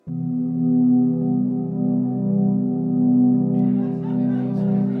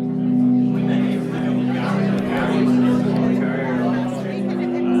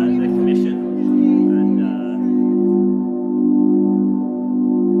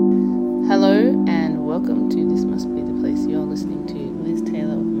welcome to This Must Be the Place. You're listening to Liz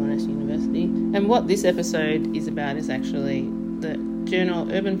Taylor of Monash University. And what this episode is about is actually the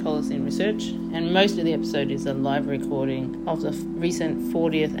journal Urban Policy and Research, and most of the episode is a live recording of the recent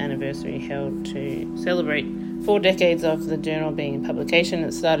 40th anniversary held to celebrate 4 decades of the journal being in publication.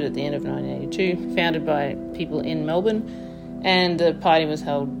 It started at the end of 1982, founded by people in Melbourne, and the party was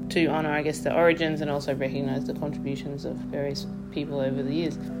held to honour, I guess, the origins and also recognise the contributions of various people over the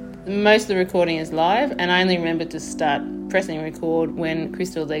years. Most of the recording is live, and I only remember to start pressing record when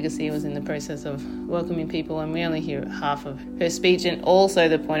Crystal Legacy was in the process of welcoming people, and we only hear half of her speech. And also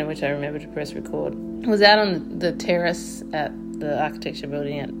the point at which I remember to press record was out on the terrace at the architecture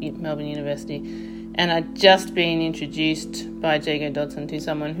building at Melbourne University, and I'd just been introduced by Jago Dodson to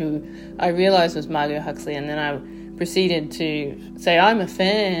someone who I realised was Margot Huxley, and then I proceeded to say I'm a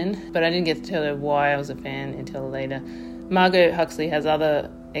fan, but I didn't get to tell her why I was a fan until later. Margot Huxley has other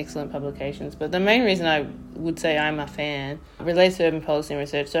excellent publications, but the main reason I would say I'm a fan relates to urban policy and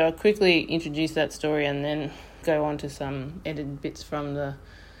research. So I'll quickly introduce that story and then go on to some edited bits from the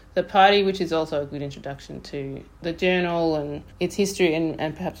party, which is also a good introduction to the journal and its history and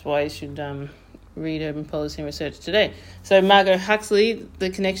perhaps why you should read Urban Policy and Research today. So Margot Huxley, the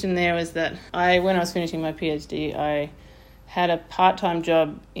connection there was that when I was finishing my PhD, I had a part-time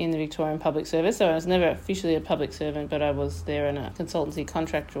job in the Victorian Public Service, so I was never officially a public servant, but I was there in a consultancy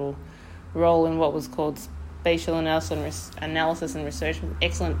contractual role in what was called spatial analysis and research, an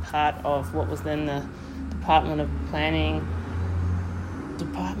excellent part of what was then the Department of Planning,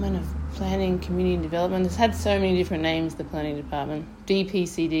 Community Development. It's had so many different names, the planning department.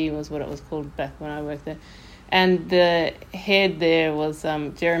 DPCD was what it was called back when I worked there. And the head there was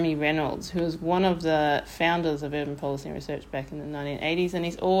Jeremy Reynolds, who was one of the founders of Urban Policy and Research back in the 1980s. And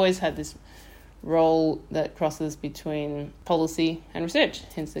he's always had this role that crosses between policy and research,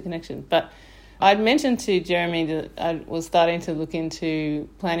 hence the connection. But I'd mentioned to Jeremy that I was starting to look into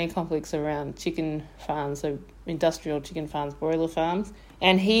planning conflicts around chicken farms, so industrial chicken farms, broiler farms.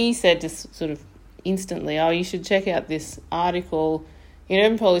 And he said just sort of instantly, you should check out this article in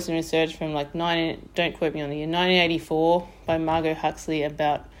Urban Policy and Research from don't quote me on the year, 1984 by Margot Huxley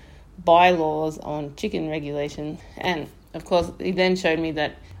about bylaws on chicken regulation. And of course, he then showed me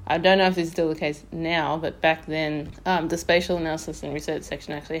that, I don't know if this is still the case now, but back then the Spatial Analysis and Research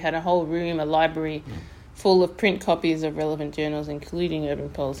section actually had a whole room, a library full of print copies of relevant journals, including Urban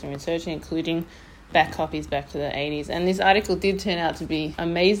Policy and Research, including back copies back to the 80s. And this article did turn out to be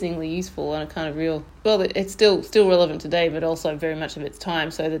amazingly useful and a kind of it's still relevant today, but also very much of its time.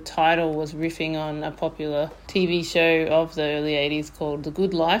 So the title was riffing on a popular TV show of the early 80s called The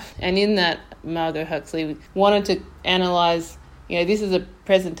Good Life. And in that, Margot Huxley wanted to analyse, this is a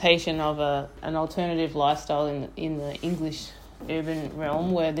presentation of an alternative lifestyle in the English urban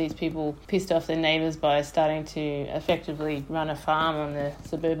realm, where these people pissed off their neighbours by starting to effectively run a farm on their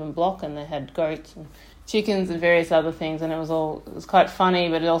suburban block, and they had goats and chickens and various other things, and it was quite funny,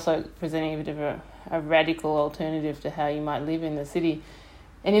 but it also presenting a bit of a radical alternative to how you might live in the city.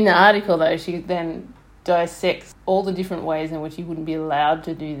 And in the article, though, she then dissects all the different ways in which you wouldn't be allowed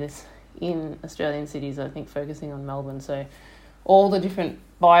to do this in Australian cities, I think focusing on Melbourne. So all the different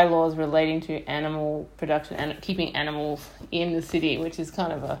bylaws relating to animal production and keeping animals in the city, which is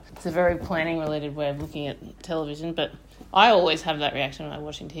it's a very planning related way of looking at television. But I always have that reaction when I'm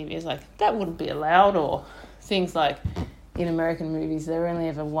watching TV. It's like, that wouldn't be allowed. Or things like in American movies, they only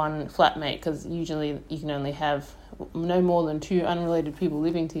have one flatmate, because usually you can only have no more than 2 unrelated people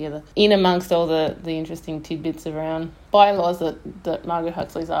living together. In amongst all the interesting tidbits around bylaws that Margot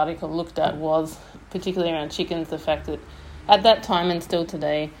Huxley's article looked at was particularly around chickens, the fact that at that time and still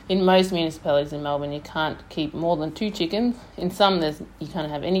today, in most municipalities in Melbourne, you can't keep more than 2 chickens. In some, you can't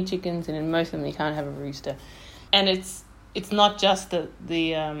have any chickens, and in most of them, you can't have a rooster. And it's not just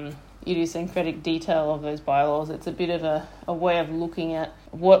the idiosyncratic detail of those bylaws. It's a bit of a way of looking at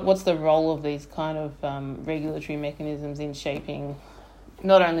what's the role of these kind of regulatory mechanisms in shaping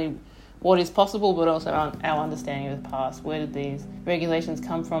not only what is possible, but also our understanding of the past. Where did these regulations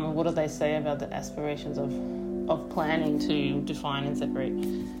come from, and what do they say about the aspirations of planning to define and separate,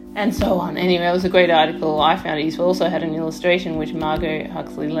 and so on. Anyway, it was a great article. I found it useful. Also had an illustration which Margot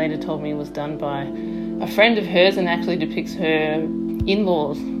Huxley later told me was done by a friend of hers and actually depicts her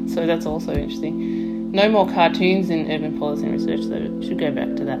in-laws. So that's also interesting. No more cartoons in Urban Policy and Research, though. Should go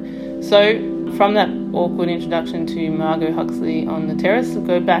back to that. So from that awkward introduction to Margot Huxley on the terrace, we'll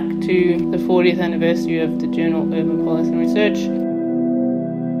go back to the 40th anniversary of the journal Urban Policy and Research.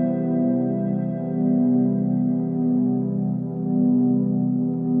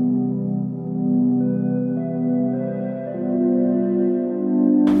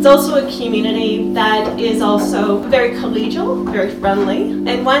 It's also a community that is also very collegial, very friendly,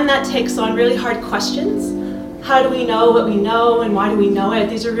 and one that takes on really hard questions. How do we know what we know, and why do we know it?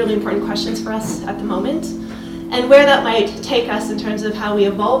 These are really important questions for us at the moment, and where that might take us in terms of how we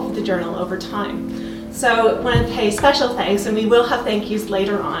evolve the journal over time. So I want to pay special thanks, and we will have thank yous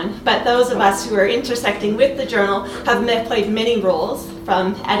later on, but those of us who are intersecting with the journal have played many roles,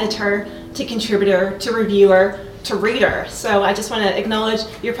 from editor to contributor to reviewer to reader. So I just want to acknowledge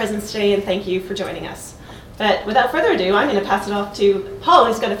your presence today and thank you for joining us. But without further ado, I'm going to pass it off to Paul,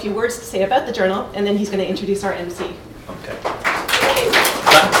 who's got a few words to say about the journal, and then he's going to introduce our MC. Okay.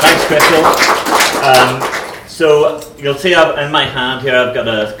 Thanks, Crystal. So you'll see in my hand here I've got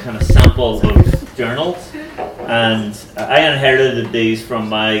a kind of sample of journals, and I inherited these from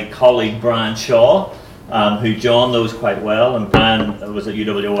my colleague Brian Shaw, who John knows quite well, and Brian was at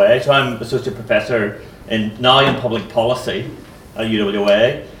UWA. So I'm associate professor now in public policy at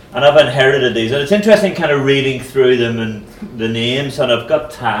UWA, and I've inherited these, and it's interesting kind of reading through them and the names, and I've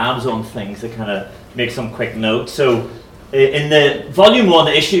got tabs on things to kind of make some quick notes. So in the volume 1,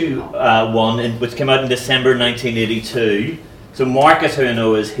 issue 1, which came out in December 1982, so Marcus, who I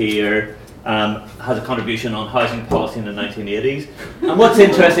know is here, has a contribution on housing policy in the 1980s. And what's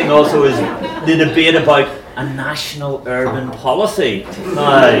interesting also is the debate about a national urban policy.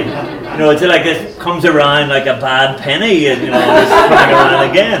 Now, it's like it comes around like a bad penny, and it's coming around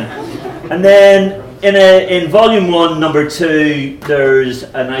again. And then in volume 1, number 2, there's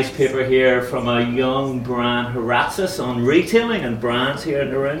a nice paper here from a young Brian Haratzis on retailing, and Brian's here in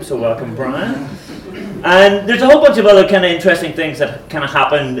the room, so welcome, Brian. And there's a whole bunch of other kind of interesting things that kind of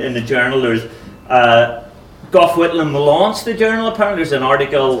happened in the journal. There's Gough Whitlam launched the journal. Apparently there's an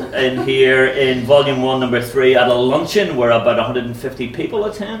article in here in volume 1, number 3, at a luncheon where about 150 people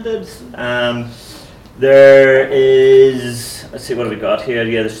attended. There is, let's see, what have we got here?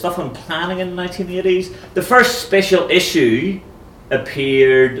 Yeah, there's stuff on planning in the 1980s. The first special issue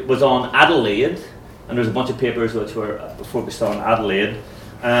was on Adelaide, and there's a bunch of papers which were focused on Adelaide.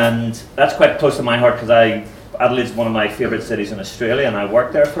 And that's quite close to my heart because Adelaide's one of my favourite cities in Australia, and I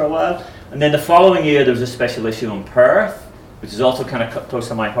worked there for a while. And then the following year there was a special issue on Perth, which is also kind of close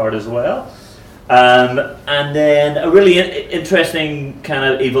to my heart as well. And then a really interesting kind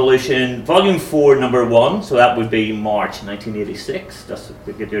of evolution, volume 4, number 1, so that would be March 1986, just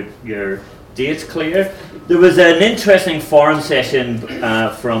to get your dates clear. There was an interesting forum session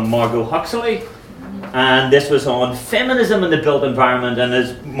from Margot Huxley, and this was on feminism in the built environment. And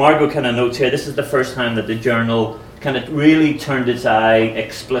as Margot kind of notes here, this is the first time that the journal kind of really turned its eye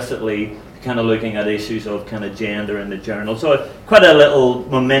explicitly kind of looking at issues of kind of gender in the journal. So quite a little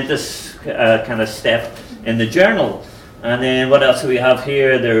momentous kind of step in the journal. And then what else do we have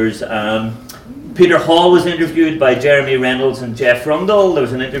here? There's Peter Hall was interviewed by Jeremy Reynolds and Jeff Rundle. There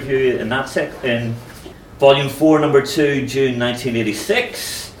was an interview in that in volume 4, number 2, June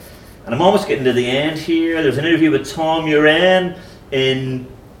 1986. And I'm almost getting to the end here. There's an interview with Tom Uren in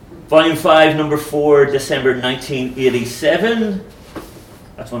volume 5, number 4, December 1987.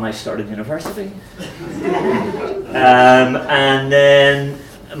 That's when I started university. And then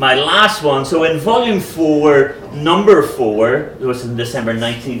my last one, so in volume 4, number 4, it was in December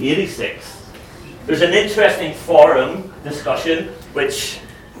 1986, there's an interesting forum discussion which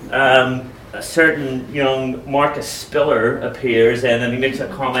a certain young Marcus Spiller appears in, and he makes a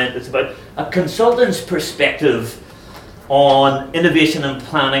comment. It's about a consultant's perspective on innovation and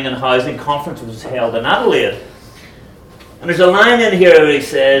planning and housing conference which was held in Adelaide. And there's a line in here where he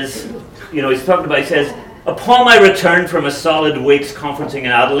says, he's talking about, he says, upon my return from a solid week's conferencing in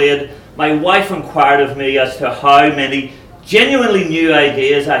Adelaide, my wife inquired of me as to how many genuinely new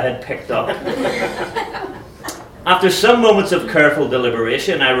ideas I had picked up. After some moments of careful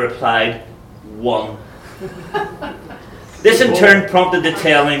deliberation, I replied, 1. This in turn prompted the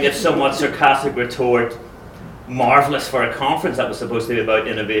telling, if somewhat sarcastic retort, marvellous for a conference that was supposed to be about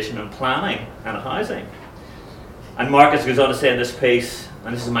innovation and planning and housing. And Marcus goes on to say in this piece,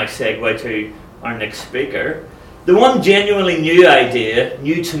 and this is my segue to our next speaker, the one genuinely new idea,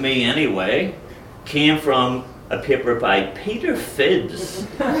 new to me anyway, came from a paper by Peter Phibbs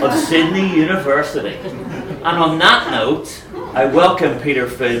of Sydney University. And on that note, I welcome Peter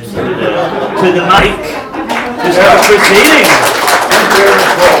Phibbs to the mic to start proceedings.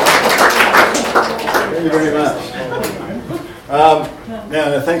 Thank you very much.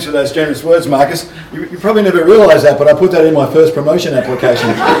 Now, thanks for those generous words, Marcus. You probably never realised that, but I put that in my first promotion application,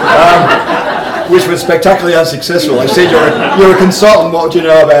 which was spectacularly unsuccessful. They said, you're a consultant, what do you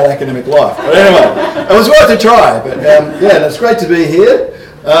know about academic life? But anyway, it was worth a try. But yeah, it's great to be here.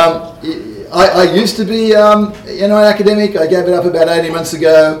 I used to be, an academic. I gave it up about 18 months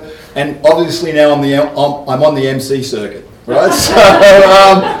ago, and obviously now I'm on the MC circuit, right? So,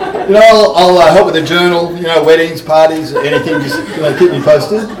 I'll help with the journal, weddings, parties, anything. Just keep me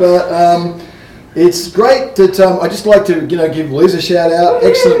posted. But it's great that I just like to give Liz a shout out.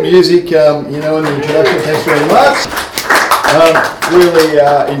 Excellent music, in the introduction. Thanks very much. Really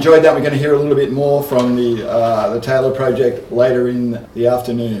enjoyed that. We're going to hear a little bit more from the Taylor Project later in the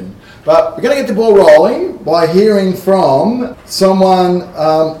afternoon. But we're going to get the ball rolling by hearing from someone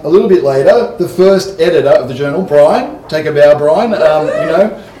a little bit later, the first editor of the journal, Brian. Take a bow, Brian.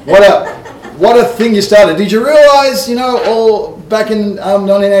 What a thing you started. Did you realise, all back in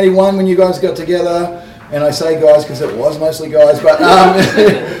 1981 when you guys got together, and I say guys because it was mostly guys, but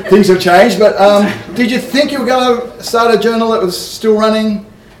things have changed. But did you think you were going to start a journal that was still running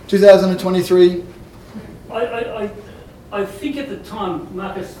 2023? I think at the time,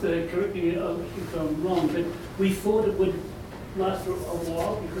 Marcus, correct me if I'm wrong, but we thought it would last for a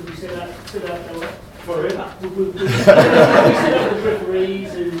while because we set out forever. We set up with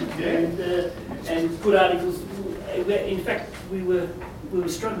referees and put articles. In fact, we were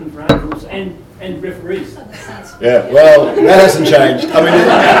struggling for articles and referees. Yeah, well, that hasn't changed. I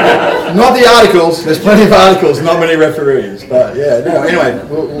mean, not the articles. There's plenty of articles, not many referees. But yeah, no. Anyway,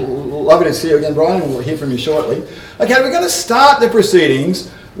 we'll love to see you again, Brian, and we'll hear from you shortly. Okay, we're going to start the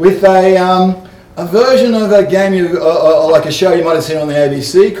proceedings with a version of a game, like a show you might have seen on the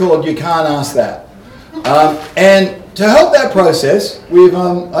ABC called You Can't Ask That. And to help that process,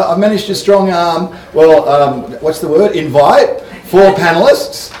 I've managed to strong arm, invite 4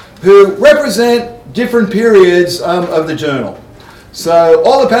 panellists who represent different periods of the journal. So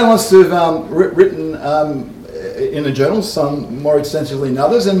all the panellists have written in the journal, some more extensively than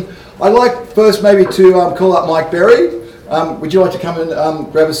others, and I'd like first maybe to call up Mike Berry. Would you like to come and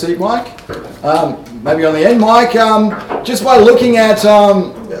grab a seat, Mike? Maybe on the end. Mike, just by looking at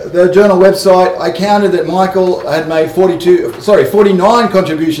the journal website, I counted that Michael had made 49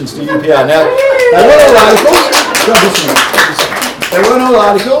 contributions to UPR. Now, they weren't all articles. They weren't all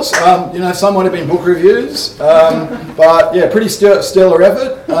articles. Some might have been book reviews. But yeah, pretty stellar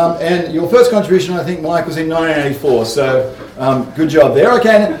effort. And your first contribution, I think, Mike, was in 1984. So good job there.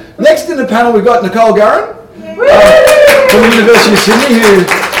 Okay, next in the panel, we've got Nicole Gurran. From the University of Sydney, who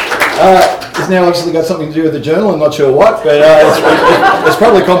has now obviously got something to do with the journal. I'm not sure what, but it's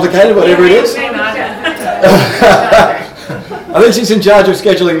probably complicated, whatever it is. I think she's in charge of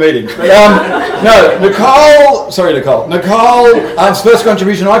scheduling meetings. But Nicole's first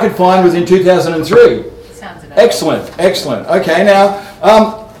contribution I could find was in 2003. Sounds about Excellent. Okay, now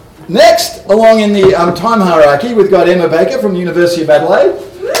next along in the time hierarchy, we've got Emma Baker from the University of Adelaide.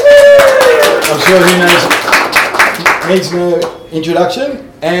 I'm sure he needs no introduction.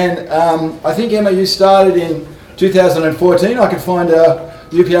 And I think, Emma, you started in 2014. I could find a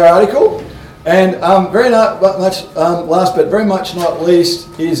UPR article. And last but very much not least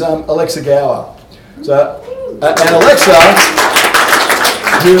is Alexa Gower. So, and Alexa,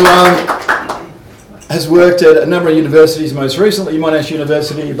 who has worked at a number of universities, most recently Monash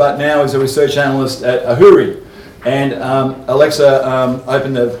University, but now is a research analyst at Ahuri. And Alexa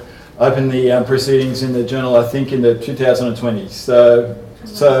opened the proceedings in the journal, I think, in the 2020. So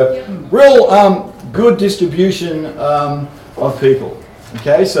real good distribution of people.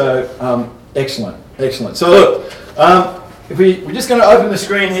 Okay, so excellent. So look, if we're just going to open the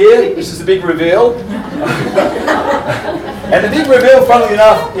screen here. This is the big reveal. And the big reveal, funnily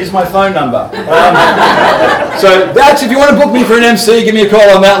enough, is my phone number. So that's, if you want to book me for an MC, give me a call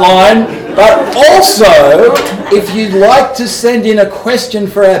on that line. But also, if you'd like to send in a question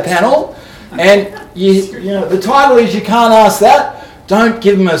for our panel, and the title is You Can't Ask That, don't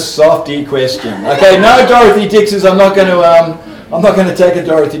give them a softy question. Okay, no Dorothy Dixes. I'm not going to take a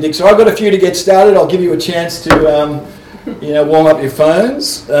Dorothy Dix. So I've got a few to get started. I'll give you a chance to warm up your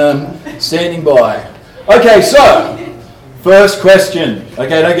phones. Standing by. Okay, so first question.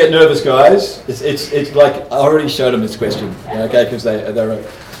 Okay, don't get nervous, guys. It's like I already showed them this question. Okay, because they're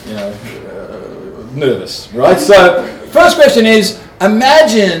nervous, right? So first question is: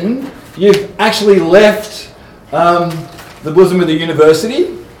 imagine you've actually left the bosom of the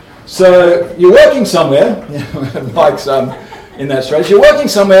university. So you're working somewhere. Mike's in that strategy. You're working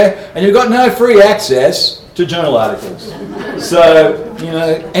somewhere, and you've got no free access to journal articles. So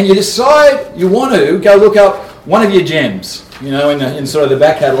and you decide you want to go look up one of your gems, in sort of the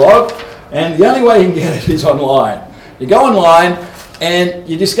back catalogue, and the only way you can get it is online. You go online, and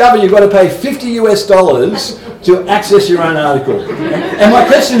you discover you've got to pay $50 to access your own article. And my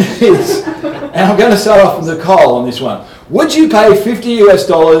question is, and I'm going to start off with Nicole on this one. Would you pay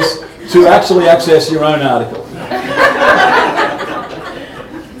 $50 to actually access your own article?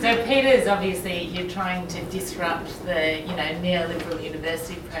 So Peter's obviously, you're trying to disrupt the, neoliberal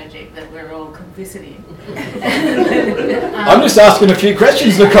university project that we're all complicit in. I'm just asking a few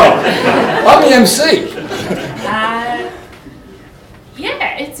questions, Nicole. I'm the MC.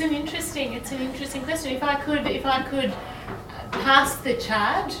 Yeah, it's an interesting question. If I could pass the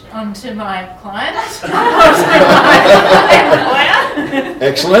charge onto my client, onto my employer.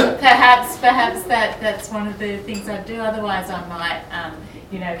 Excellent. Perhaps that's one of the things I'd do. Otherwise, I might,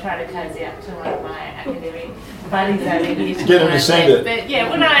 try to cozy up to one of my academic buddies over here. Get them to send it. But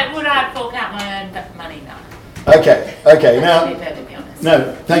yeah, would I fork out my own money? No. Okay. Now. To be perfectly honest.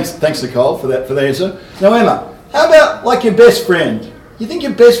 No, thanks, Nicole, for the answer. Now, Emma, how about like your best friend? You think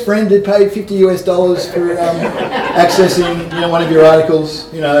your best friend had paid $50 for accessing, one of your articles,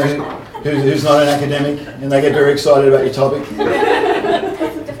 who's not an academic, and they get very excited about your topic?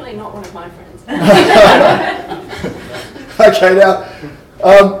 That's definitely not one of my friends. Okay, now,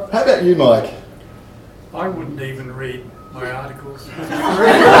 how about you, Mike? I wouldn't even read my articles.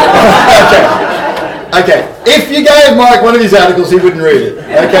 Okay, if you gave Mike one of his articles, he wouldn't read it.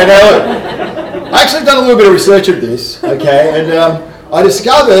 Okay, now look, I actually done a little bit of research of this, okay, and I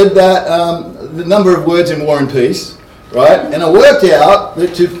discovered that the number of words in War and Peace, right, and I worked out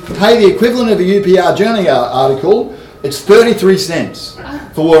that to pay the equivalent of a UPR Journal article, it's 33 cents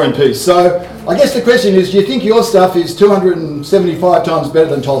for War and Peace. So I guess the question is, do you think your stuff is 275 times better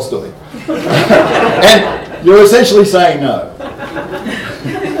than Tolstoy? And you're essentially saying no.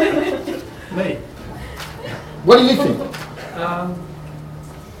 Me? What do you think? I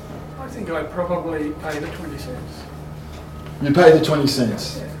think I'd probably pay the 20 cents. You pay the 20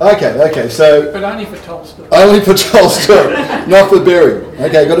 cents. Okay, so... But only for Tolstoy. Only for Tolstoy, not for Berry.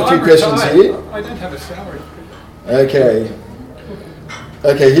 Okay, got a few questions here. I don't have a salary.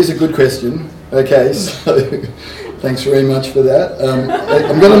 Okay, here's a good question. Okay, so thanks very much for that. I'm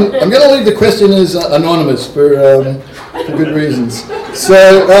gonna leave the question as anonymous for good reasons.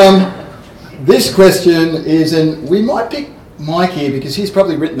 So this question is, and we might pick Mike here because he's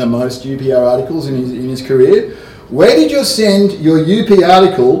probably written the most UPR articles in his career. Where did you send your UP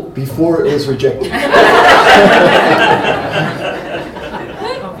article before it was rejected?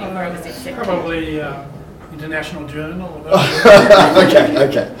 Probably International Journal.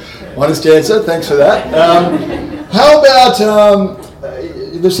 Okay. Honest answer. Thanks for that. How about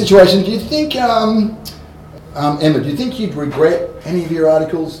the situation? Do you think, Emma? Do you think you'd regret any of your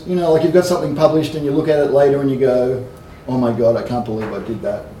articles? Like you've got something published and you look at it later and you go, "Oh my God, I can't believe I did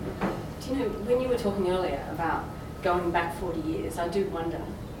that." Do you know, when you were talking earlier about going back 40 years, I do wonder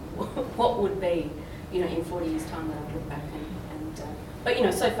what would be, in 40 years' time when I look back but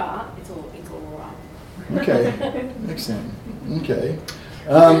so far it's all right. Okay, excellent. Okay.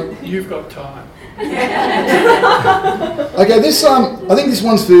 You've got time. Okay, this I think this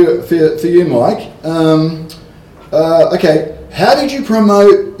one's for you, Mike. Okay, how did you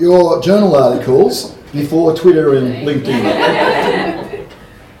promote your journal articles before Twitter and LinkedIn?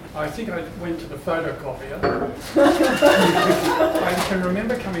 I think I went to the photocopier. I can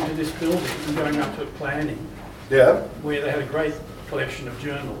remember coming to this building and going up to planning, where they had a great collection of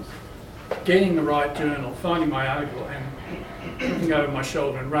journals, getting the right journal, finding my article and looking over my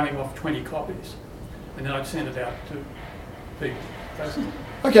shoulder and running off 20 copies. And then I'd send it out to people.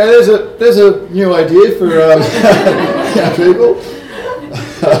 Okay, there's a new idea for people.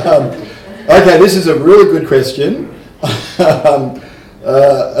 Okay, this is a really good question.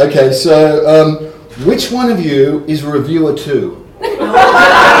 Okay, so which one of you is reviewer 2?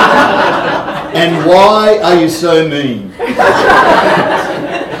 And why are you so mean?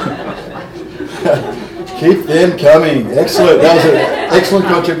 Keep them coming. Excellent. That was an excellent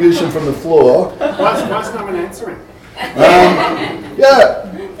contribution from the floor. Why's no one answering? Yeah.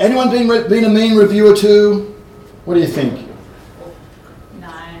 Anyone been a mean reviewer too? What do you think?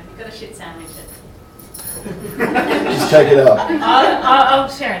 No, you've got a shit sandwich. Just take it up. I'll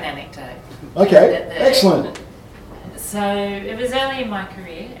share an anecdote. Okay. Excellent. So it was early in my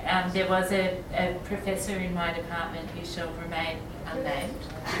career. There was a professor in my department who shall remain unnamed.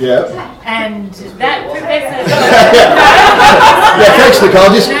 Yeah. And that professor... Yeah, thanks, Nicole.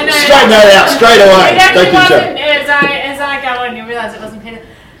 Just straighten that out straight away. It actually wasn't, as I go on, you realise it wasn't Peter.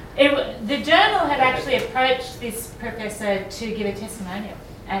 The journal had actually approached this professor to give a testimonial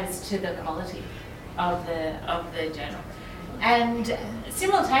as to the quality of the journal. And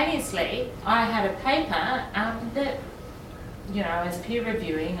simultaneously, I had a paper that, as peer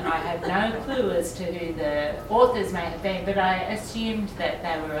reviewing, I had no clue as to who the authors may have been, but I assumed that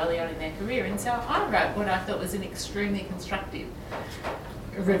they were early on in their career, and so I wrote what I thought was an extremely constructive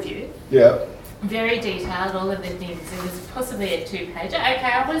review. Yeah. Very detailed, all of the things. It was possibly a 2-pager.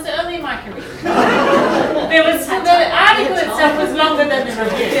 Okay, I was early in my career. The article itself was longer than the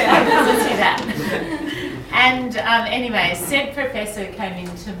review. I promise you that. And anyway, said professor came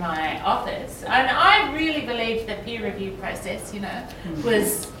into my office, and I really believed the peer review process,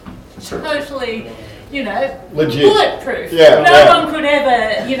 was totally, legit. bulletproof. Yeah, no one could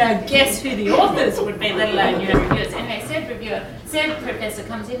ever, guess who the authors would be, let alone, reviewers. Anyway, said professor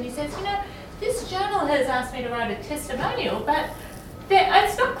comes in and he says, this journal has asked me to write a testimonial, but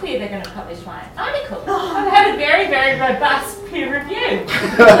it's not clear they're going to publish my article. I've had a very, very robust peer review.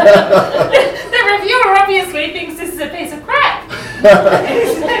 The reviewer obviously thinks this is a piece of crap.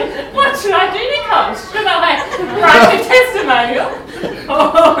 What should I do, Nicole? Should I write the testimonial?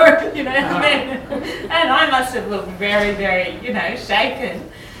 Or, and I must have looked very, very, shaken.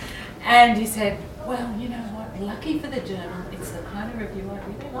 And he said, well, you know what, lucky for the journal, it's the kind of review I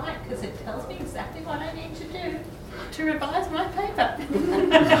really like because it tells me exactly what I need to do to revise my paper.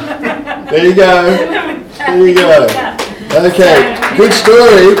 There you go. There you go. Okay, good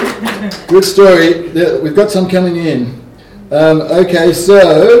story. Good story. We've got some coming in. Okay,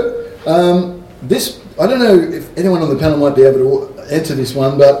 so this, I don't know if anyone on the panel might be able to answer this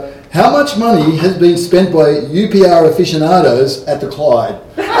one, but how much money has been spent by UPR aficionados at the Clyde?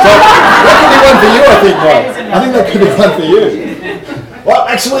 So that could be one for you, I think, Mike. I think that could be one for you. Well,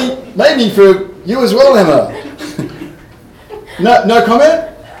 actually, maybe for you as well, Emma. No comment?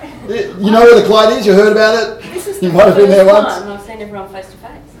 You know where the Clyde is? You heard about it? You might have been there once. I've seen everyone face to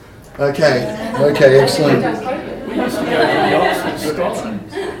face. Okay, excellent.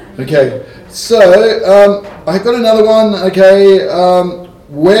 Okay, so I've got another one. Okay,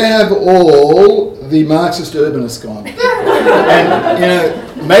 where have all the Marxist urbanists gone?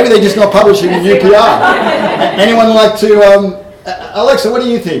 And maybe they're just not publishing in UPR. Anyone like to? Alexa, what do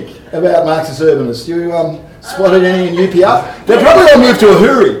you think about Marxist urbanists? You spotted any in UPR? They've probably all moved to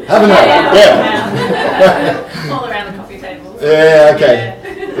Ahuri, haven't they? All around the coffee tables. Yeah. Okay.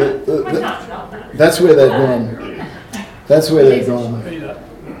 That's where they've gone. Peter,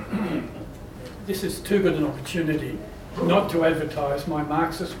 this is too good an opportunity not to advertise my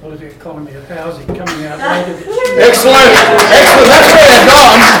Marxist political economy of housing coming out later this year. Excellent.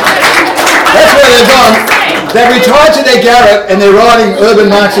 That's where they've gone. They've retired to their garret and they're writing urban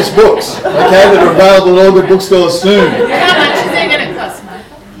Marxist books, okay, that are available at all good bookstores soon. How much is it going to cost,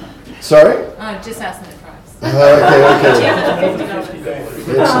 Michael? Sorry? Oh, just asking the price. Okay.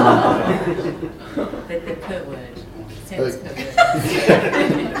 Excellent. The per word. Cents per word.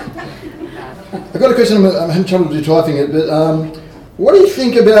 I've got a question, I'm having trouble typing it, but what do you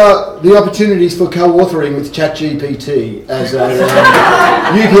think about the opportunities for co-authoring with ChatGPT as a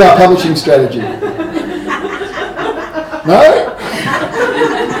UPR publishing strategy? No? I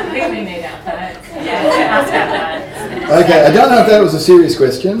think we need our votes. Yeah, ask our votes. Okay, I don't know if that was a serious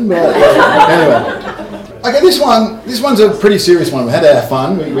question, but anyway. Okay, this one's a pretty serious one. We had to have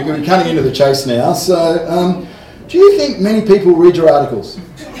fun. We're cutting into the chase now. So, do you think many people read your articles?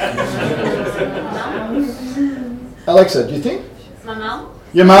 Alexa, do you think? My mum?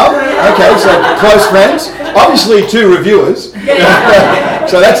 Your mum? Okay, so close friends. Obviously 2 reviewers.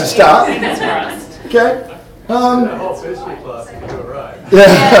 So that's a start. Okay. The whole first year class, if you were right.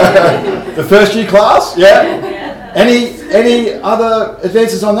 Yeah. The first year class? Yeah. Any other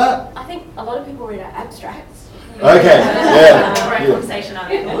advances on that? I think a lot of people read our abstracts. Okay. Yeah. Conversation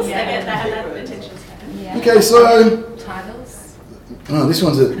articles. They have that attention span. Okay, so Titles. this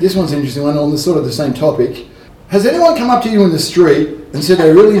one's an interesting one on the sort of the same topic. Has anyone come up to you in the street and said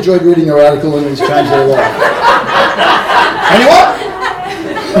they really enjoyed reading your article and it's changed their life? Anyone?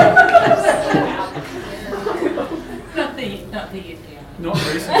 Not the UPR. Not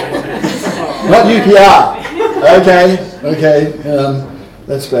recently. Not UPR. Okay.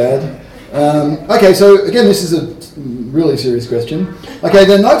 That's bad. Okay, so again, this is a really serious question. Okay,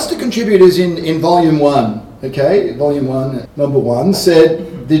 the notes to contributors in Volume 1, okay, Volume 1, number 1, said,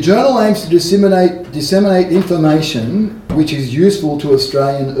 the journal aims to disseminate information which is useful to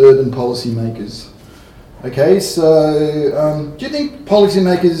Australian urban policymakers. Okay, so do you think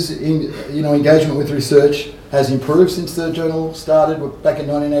policymakers' engagement with research has improved since the journal started back in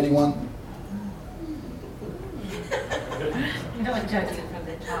 1981? No, I'm judging from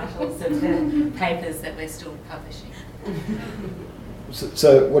the titles of the papers that we're still publishing.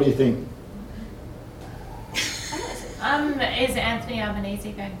 So what do you think? Is Anthony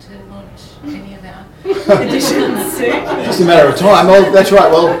Albanese going to launch any of our editions soon? Just a matter of time. Well, that's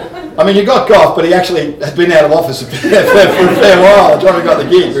right. Well, I mean, you got Gough, but he actually had been out of office for a fair while. John got the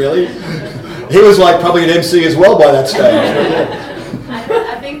gig, really. He was like probably an MC as well by that stage.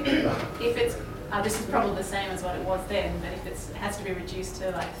 reduced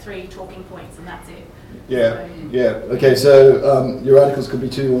to like 3 talking points and that's it. Yeah, yeah. Okay, so your articles could be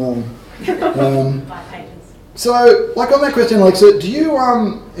too long. 5 pages. So, like on that question, like, so do you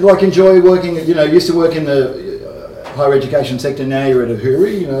like enjoy working? You know, you used to work in the higher education sector. Now you're at a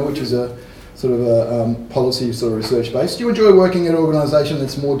HURI, you know, which is a sort of a policy sort of research base. Do you enjoy working at an organisation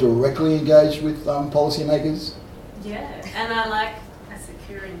that's more directly engaged with policymakers? Yeah, and I like a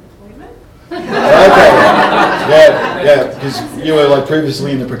secure employment. Okay. Yeah, because you were like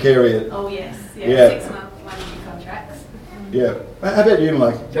previously in the precariat. Oh yes, Yeah. 6-month, 1-year contracts. Yeah. How about you,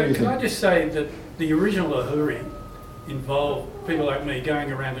 Mike? What do you Can I think? just say that the original Ahuri involved people like me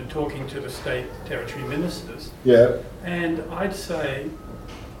going around and talking to the state territory ministers, Yeah. and I'd say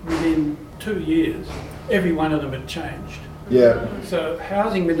within 2 years, every one of them had changed. Yeah. So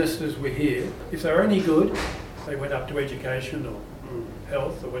housing ministers were here. If they were any good, they went up to education or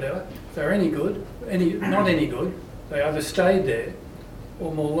health or whatever. If they were any good, not any good, they either stayed there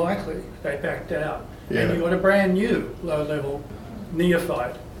or more likely they backed out. Yeah. And you got a brand new low-level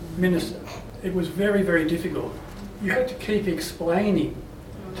neophyte minister. It was very, very difficult. You had to keep explaining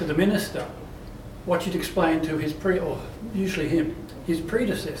to the minister what you'd explained to his usually him, his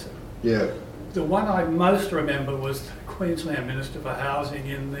predecessor. Yeah. The one I most remember was the Queensland Minister for Housing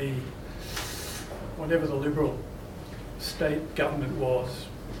in the, whatever the Liberal state government was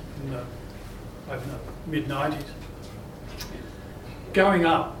in the, I don't know, mid-90s. Going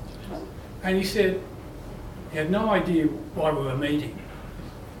up, and he said, he had no idea why we were meeting.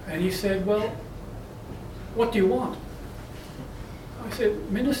 And he said, well, what do you want? I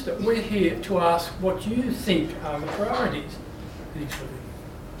said, Minister, we're here to ask what you think are the priorities. And he said,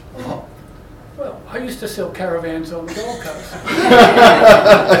 oh, well, I used to sell caravans on the Gold Coast.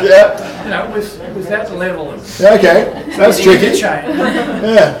 Yeah. You know, it was that level of Okay. That's tricky. change.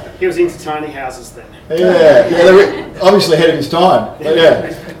 Yeah. He was into tiny houses then. Yeah. They were obviously ahead of his time. But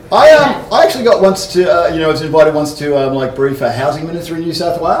yeah. I actually got once to I was invited once to like brief a housing minister in New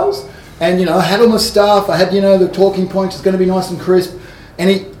South Wales, and I had all my stuff. I had the talking points. It's going to be nice and crisp.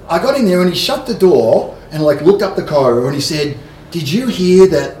 And I got in there and he shut the door and like looked up the corridor and he said, "Did you hear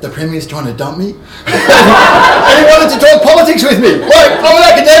that the Premier's trying to dump me?" And he wanted to talk politics with me. Like, I'm an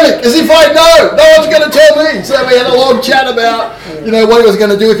academic, as if I know. No one's going to tell me. So we had a long chat about, what he was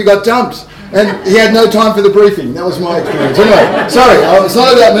going to do if he got dumped. And he had no time for the briefing. That was my experience. Anyway, sorry, it's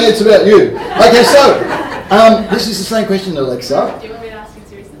not about me, it's about you. Okay, so, this is the same question, Alexa. Do you want me to ask you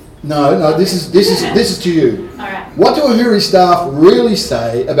seriously? No, this is to you. All right. What do Ahuri staff really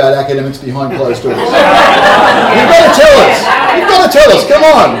say about academics behind closed doors? You've got to tell us. You've got to tell us. Come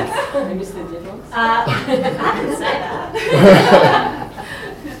on. I missed the deadlines. I didn't say that.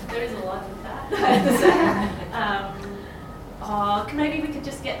 There is a lot of that. Maybe we could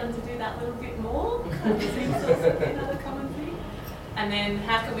just get them to do that little bit more. That seems another common thing. And then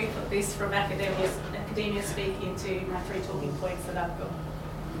how can we put this from academia speak into my 3 talking points that I've got?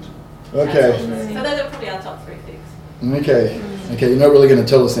 Okay. So those are probably our top 3 things. Okay, you're not really going to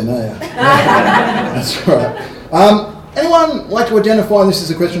tell us then, are you? That's right. Anyone like to identify, this is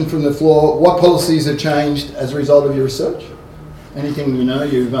a question from the floor, what policies have changed as a result of your research? Anything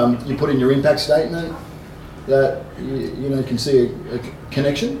you put in your impact statement that you can see a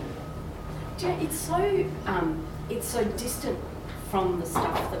connection? It's so distant from the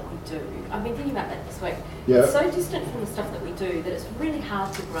stuff that we do. I've been thinking about that this week. Yeah. It's so distant from the stuff that we do that it's really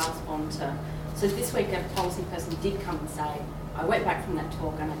hard to grasp onto. So this week a policy person did come and say, I went back from that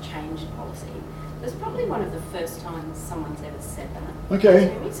talk and I changed policy. It was probably one of the first times someone's ever said that.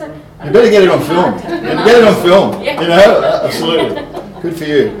 Okay. So, you better get it on film. Get it on film. Yeah. Absolutely. Good for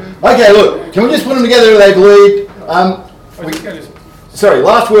you. Okay, look, can we just put them together they bleed? Sorry,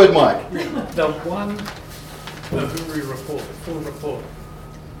 last word, Mike. The Ahuri report, the full report,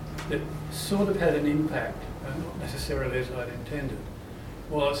 that sort of had an impact, not necessarily as I'd intended,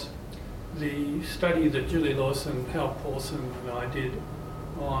 was the study that Julie Lawson, Hal Paulson and I did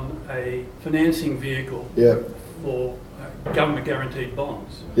on a financing vehicle for government guaranteed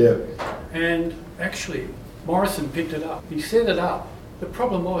bonds. Yeah. And actually, Morrison picked it up. He set it up. The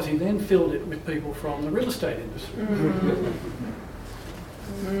problem was he then filled it with people from the real estate industry.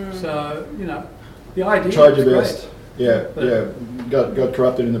 So, the idea tried your was best. great. Yeah. Got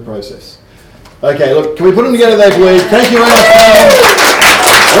corrupted in the process. Okay, look, can we put them together they bleed? Thank you very much.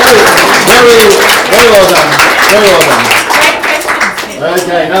 Very well done. Very well done.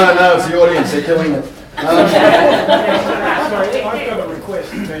 Okay, no, it's the audience. They're killing it. Sorry, I've got a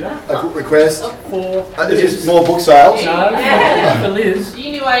request, Peter. A request? For is this more book sales? No, for Liz.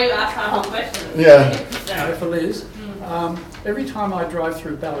 You knew why you asked my whole question. Yeah. No, for Liz. Every time I drive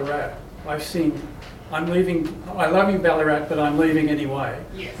through Ballarat, I've seen I'm leaving. I love you, Ballarat, but I'm leaving anyway.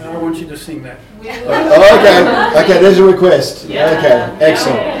 Yes. And I want you to sing that. Okay, there's a request. Yeah. Okay,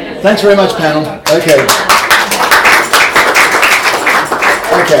 excellent. Thanks very much, panel. Okay.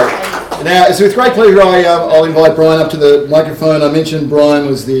 Now, it's with great pleasure I'll invite Brian up to the microphone. I mentioned Brian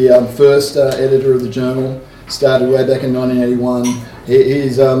was the first editor of the journal, started way back in 1981.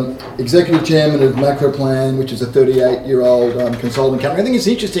 He's executive chairman of Macroplan, which is a 38-year-old consulting company. I think it's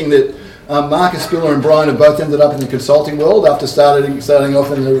interesting that Marcus Spiller and Brian have both ended up in the consulting world after starting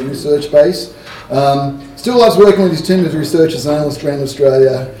off in the research base. Still loves working with his team as researchers and analysts around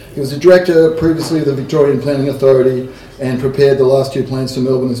Australia. He was a director previously of the Victorian Planning Authority and prepared the last 2 plans for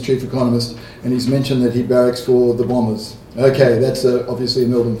Melbourne as chief economist, and he's mentioned that he barracks for the Bombers. Okay, that's obviously a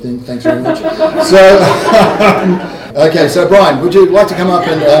Melbourne thing. Thanks very much. So Brian, would you like to come up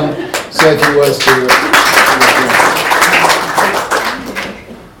and say a few words to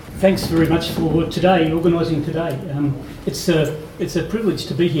Thanks very much for today, organising today. It's a privilege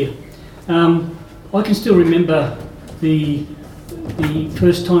to be here. I can still remember the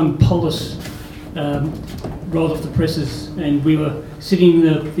first time Polis rolled off the presses, and we were sitting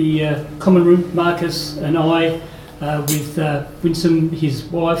in the common room, Marcus and I, with Winsome, his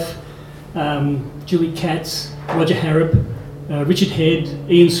wife, Julie Katz, Roger Harrop, Richard Head,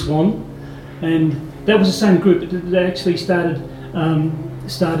 Ian Swan, and that was the same group that actually started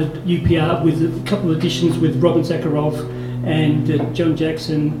UPR with a couple of editions with Robin Zakharov and John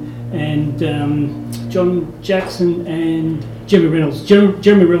Jackson and Jeremy Reynolds.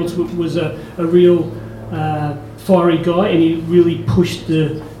 Jeremy Reynolds was a real fiery guy, and he really pushed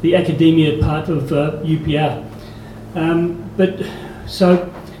the academia part of UPR. But so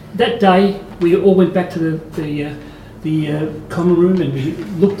that day we all went back to the common room, and we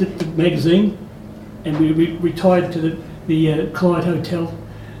looked at the magazine, and we retired to the Clyde Hotel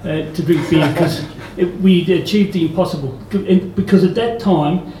to drink beer because we'd achieved the impossible. Because at that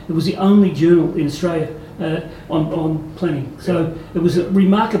time it was the only journal in Australia on planning, so it was a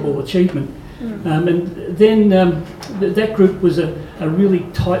remarkable achievement. And then that group was a really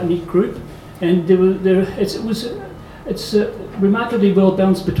tight-knit group, and it's remarkably well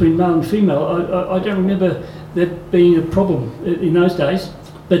balanced between male and female. I don't remember that being a problem in those days,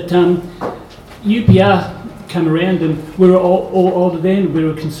 but UPR came around, and we were all older then. We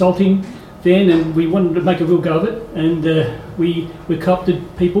were consulting then, and we wanted to make a real go of it, and we co-opted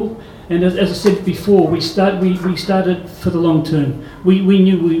people. And as I said before, we started for the long term. We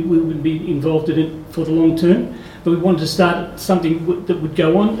knew we would be involved in it for the long term, but we wanted to start something that would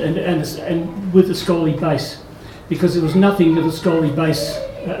go on and with a scholarly base, because there was nothing of a scholarly base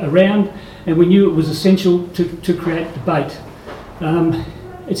around, and we knew it was essential to create debate.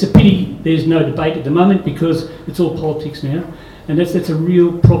 It's a pity there's no debate at the moment, because it's all politics now, and that's a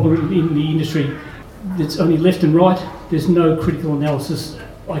real problem in the industry. It's only left and right. There's no critical analysis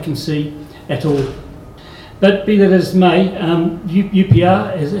I can see at all. But be that as may,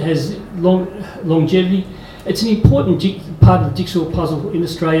 UPR has longevity. It's an important part of the jigsaw puzzle in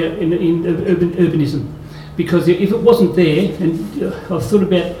Australia in urbanism, because if it wasn't there, and I've thought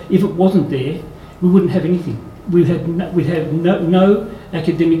about if it wasn't there, we wouldn't have anything. We'd have no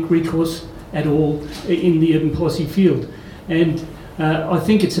academic recourse at all in the urban policy field, and I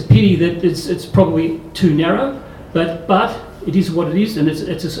think it's a pity that it's probably too narrow, but it is what it is, and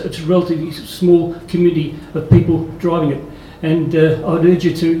it's a relatively small community of people driving it. And I'd urge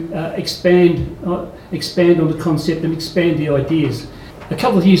you to expand on the concept and expand the ideas. A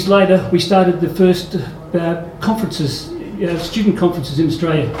couple of years later, we started the first conferences, student conferences in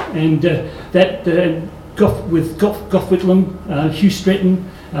Australia, and with Gough Whitlam, Hugh Stretton,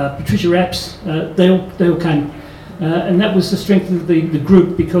 Patricia Apps, they all came. And that was the strength of the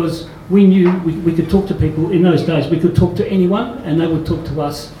group, because we knew we could talk to people in those days. We could talk to anyone, and they would talk to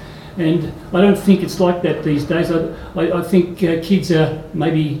us. And I don't think it's like that these days. I think kids are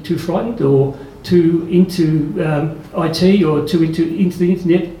maybe too frightened or too into IT or too into the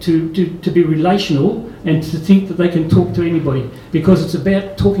internet to be relational and to think that they can talk to anybody, because it's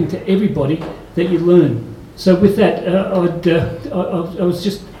about talking to everybody that you learn. So with that, I was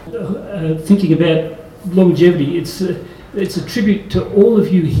just thinking about longevity. It's a tribute to all of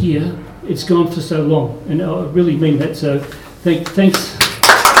you here. It's gone for so long, and I really mean that. So thanks to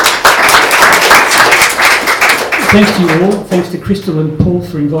you all. Thanks to Crystal and Paul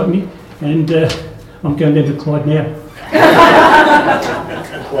for inviting me, and I'm going down to Clyde now.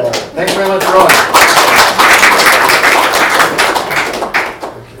 Well, thanks very much, Ryan.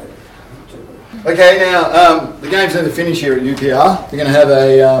 Okay, now the game's never finished here at UPR. We're going to have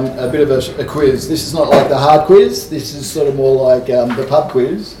a bit of a quiz. This is not like the hard quiz. This is sort of more like the pub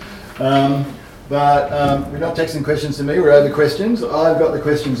quiz. but we're not texting questions to me, we're over questions. I've got the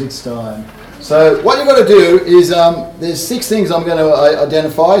questions this time. So what you've got to do is, there's 6 things I'm going to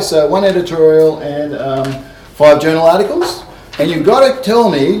identify, so 1 editorial and 5 journal articles. And you've got to tell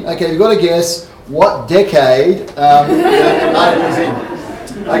me, okay, you've got to guess what decade the article is in.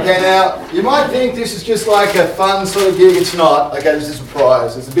 Okay, now, you might think this is just like a fun sort of gig. It's not. Okay, this is a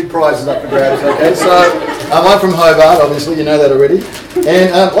prize. It's a big prize up for grabs. Okay, so I'm from Hobart, obviously, you know that already.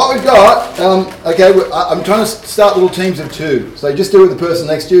 And what we've got, I'm trying to start little teams of 2. So you just do it with the person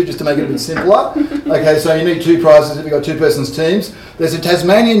next to you, just to make it a bit simpler. Okay, so you need 2 prizes if you've got 2 persons teams. There's a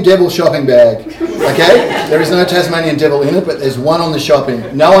Tasmanian devil shopping bag. Okay, there is no Tasmanian devil in it, but there's one on the shopping.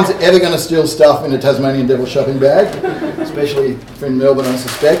 No one's ever going to steal stuff in a Tasmanian devil shopping bag, especially from Melbourne, I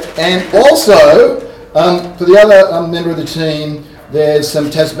suspect. And also, for the other member of the team, there's some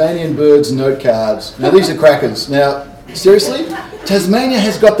Tasmanian birds note cards. Now, these are crackers. Now, seriously, Tasmania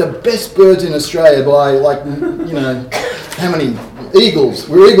has got the best birds in Australia by, like, you know, how many? Eagles.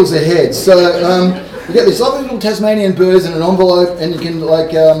 We're eagles ahead. So you get these lovely little Tasmanian birds in an envelope, and you can,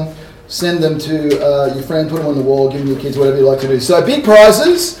 like, send them to your friend, put them on the wall, give them to your kids, whatever you like to do. So big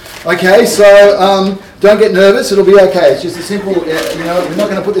prizes. Okay, so don't get nervous, it'll be okay. It's just a simple, you know, we're not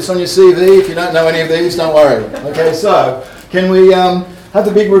going to put this on your CV. If you don't know any of these, don't worry. Okay, so can we have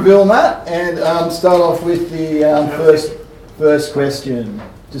the big reveal, Matt, and start off with the first question.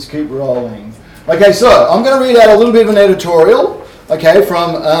 Just keep rolling. Okay, so I'm going to read out a little bit of an editorial, okay,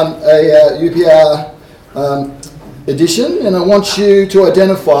 from a UPR edition, and I want you to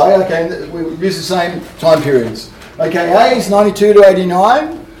identify, okay, we use the same time periods. Okay, A is 92 to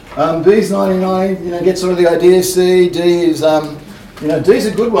 89. B is 99, you know, get sort of the idea. C, D is, you know, D's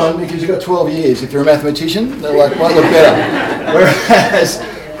a good one because you've got 12 years. If you're a mathematician, they're like, might look better. Whereas,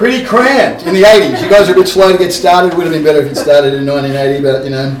 pretty cramped in the 80s. You guys are a bit slow to get started. Would have been better if it started in 1980, but,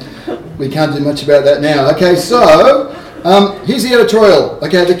 you know, we can't do much about that now. Okay, so, here's the editorial.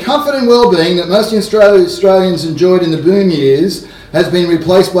 Okay, the comfort and well-being that most Australians enjoyed in the boom years has been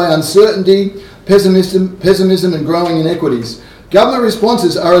replaced by uncertainty, pessimism and growing inequities. Government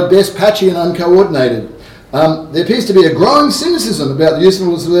responses are at best patchy and uncoordinated. There appears to be a growing cynicism about the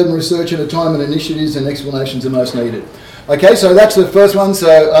usefulness of urban research at a time when initiatives and explanations are most needed. Okay, so that's the first one.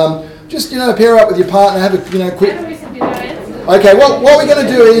 So just, you know, pair up with your partner, have a, you know, quick... Okay, what we're going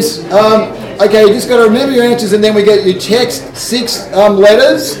to do is, okay, you just got to remember your answers, and then we get you text 6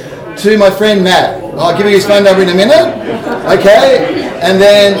 letters to my friend Matt. I'll give you his phone number in a minute. Okay, and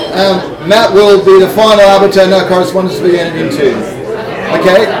then Matt will be the final arbiter, no correspondence to be entered into.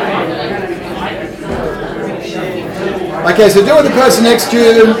 Okay? Okay, so do it with the person next to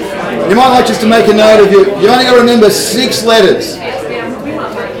you. You might like just to make a note of you only got to remember 6 letters.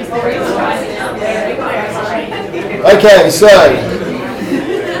 Okay, so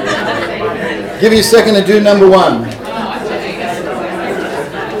give you a second to do number 1.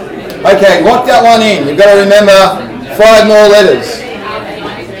 Okay, lock that one in. You've got to remember 5 more letters.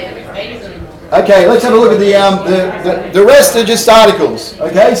 Okay, let's have a look at the rest are just articles.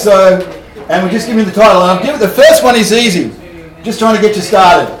 Okay, so, and we're just giving the title. And I'll give it, the first one is easy. Just trying to get you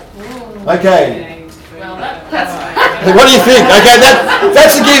started. Okay. What do you think? Okay,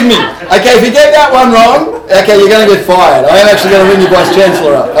 that's a give me. Okay, if you get that one wrong, okay, you're going to get fired. I am actually going to ring your vice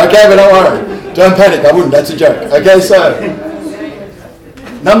chancellor up. Okay, but don't worry. Don't panic. I wouldn't. That's a joke. Okay, so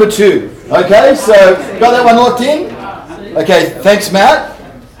number 2. Okay, so got that one locked in? Okay, thanks, Matt.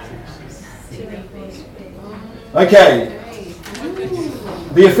 Okay.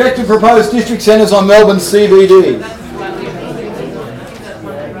 The effect of proposed district centres on Melbourne CBD.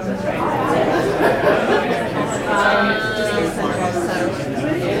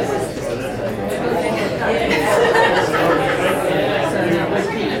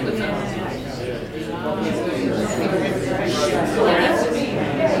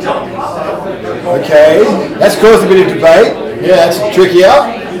 Okay, that's caused a bit of debate. Yeah, that's trickier.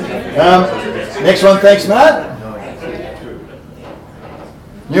 Next one, thanks, Matt.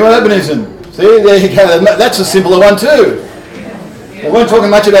 New urbanism. See, there you go. That's a simpler one too. They weren't talking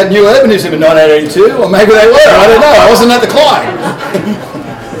much about new urbanism in 1982, or maybe they were. I don't know. I wasn't at the climb.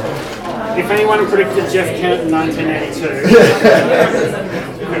 If anyone predicted Jeff Kent in 1982,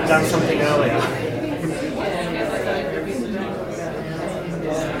 we could have done something earlier.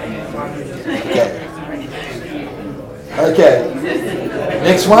 Okay.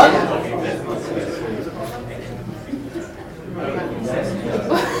 Next one.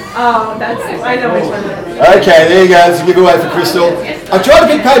 Oh, I know which one. Okay, there you go. It's a giveaway for Crystal. I tried to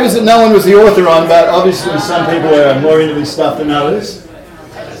pick papers that no one was the author on, but obviously some people are more into this stuff than others.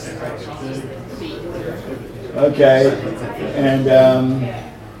 Okay, and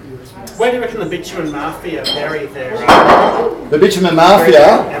Where do you reckon the bitumen mafia bury their The bitumen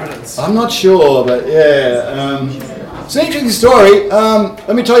mafia? evidence? I'm not sure, but yeah. It's an interesting story.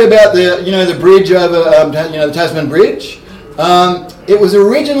 Let me tell you about the bridge over, the Tasman Bridge. It was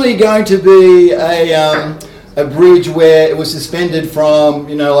originally going to be a bridge where it was suspended from,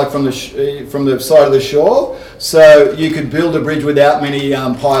 from the side of the shore, so you could build a bridge without many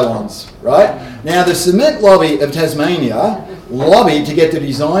pylons, right? Now the cement lobby of Tasmania lobbied to get the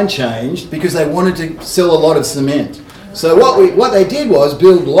design changed because they wanted to sell a lot of cement. So what they did was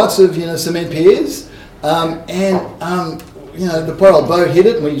build lots of cement piers, the poor old boat hit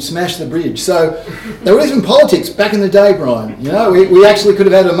it and we smashed the bridge. So there was even politics back in the day, Brian. We actually could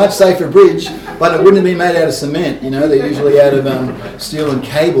have had a much safer bridge, but it wouldn't have been made out of cement. They're usually out of steel and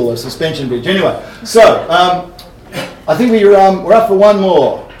cable, a suspension bridge. Anyway, so I think we're up for one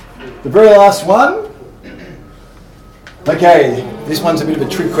more. The very last one. Okay, this one's a bit of a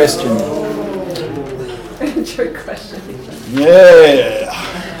trick question. Trick question. Yeah.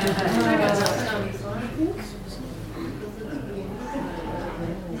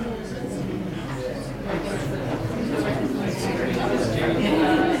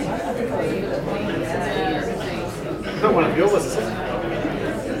 Not one of yours, is it?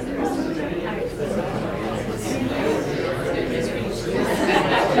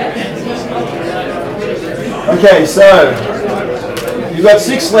 Okay, so you've got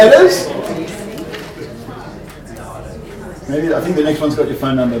 6 letters. Maybe I think the next one's got your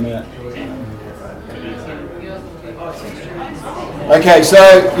phone number, Matt. Okay, so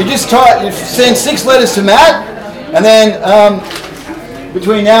you send 6 letters to Matt, and then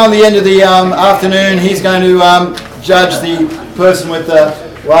between now and the end of the afternoon, he's going to judge the person with the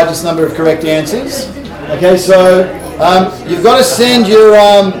largest number of correct answers. Okay, so you've got to send your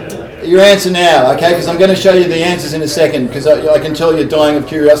answer now, okay? Because I'm going to show you the answers in a second, because I can tell you're dying of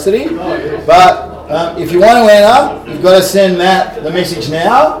curiosity. But if you want to enter, you've got to send Matt the message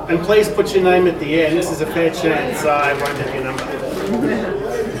now. And please put your name at the end. This is a fair chance I won't have your number.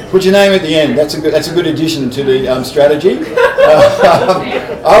 Put your name at the end. That's a good addition to the strategy.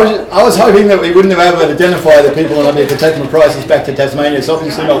 I was hoping that we wouldn't have been able to identify the people and I'd be able to take my prizes back to Tasmania. It's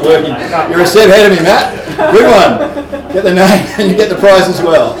obviously not working. You're a step ahead of me, Matt. Good one. Get the name and you get the prize as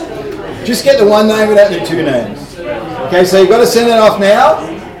well. Just get the one name without the 2 names. Okay, so you've got to send it off now.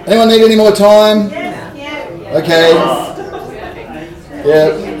 Anyone need any more time? Okay.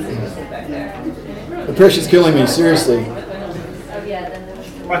 Yeah. The pressure's killing me, seriously.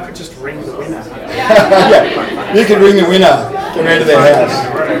 I could just ring the winner. Yeah, you can ring the winner. Get round to their house.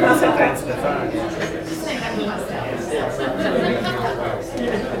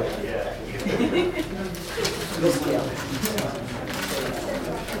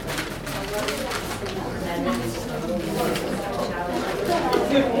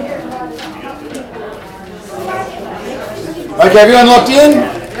 Okay, everyone locked in?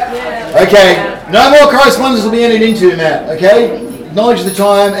 Okay, no more correspondence will be entered into, Matt, okay? Acknowledge the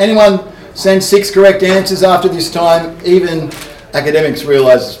time. Anyone send 6 correct answers after this time, even academics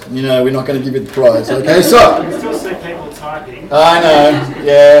realise, we're not going to give you the prize, okay? So, I still see people typing. I know,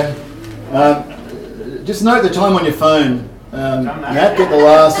 yeah. Just note the time on your phone, Matt. Get the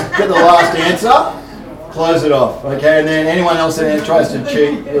last answer. Close it off, okay? And then anyone else that tries to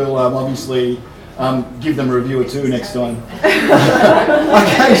cheat will obviously give them a review or 2 next time.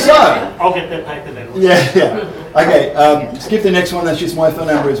 Okay, so I'll get that paper then. Yeah. Okay, skip the next one. That's just my phone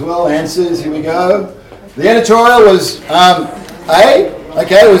number as well. Answers. Here we go. The editorial was A.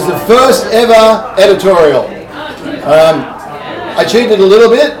 Okay, it was the first ever editorial. I cheated a little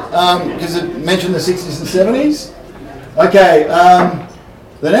bit because it mentioned the 60s and 70s. Okay,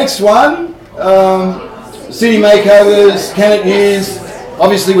 the next one, city makeovers, can it use,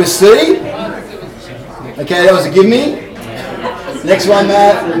 obviously with C. Okay, that was a give me. Next one,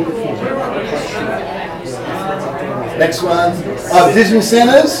 Matt. Next one. Business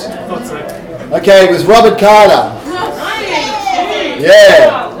centres. Okay, it was Robert Carter.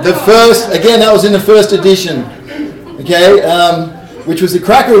 Yeah, the first, again, that was in the first edition. Okay, which was the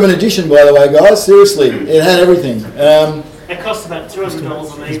cracker of an edition, by the way, guys. Seriously, it had everything. It cost about $200 on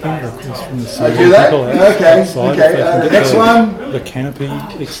eBay. I do that? Okay. The next one. The canopy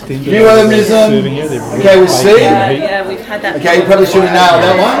extended. New urbanism. Okay, with C. Yeah, we've had that. Okay, you probably should have nailed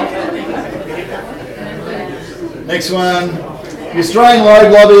that one. Next one. The Australian Road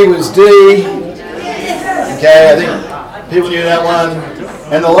Lobby was D. Okay, I think people knew that one.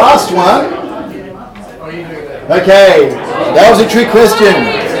 And the last one. Okay, that was a trick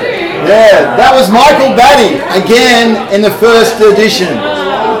question. Yeah, that was Michael Batty, again in the first edition.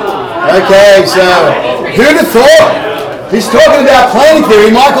 Okay, so who'd have thought He's talking about planning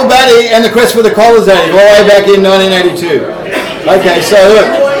theory, Michael Batty and the quest for the colonization, all the way back in 1982. Okay, so look,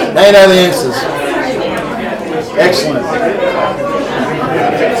 they know the answers. Excellent.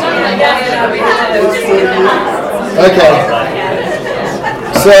 Okay.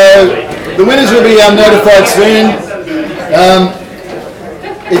 So the winners will be notified soon.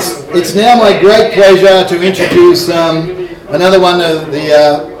 It's now my great pleasure to introduce another one of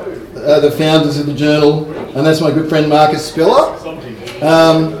the founders of the journal, and that's my good friend Marcus Spiller.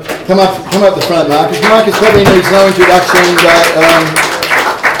 Come up the front, Marcus. Marcus probably needs no introduction, but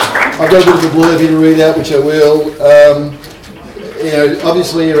I've got a bit of a blurb here to read out, which I will.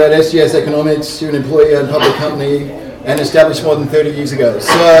 Obviously you're at SGS Economics, you're an employee of a public company, and established more than 30 years ago.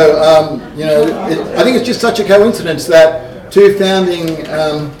 So, I think it's just such a coincidence that two founding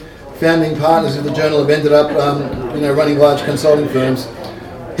partners of the journal have ended up, running large consulting firms.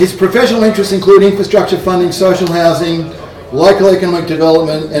 His professional interests include infrastructure funding, social housing, local economic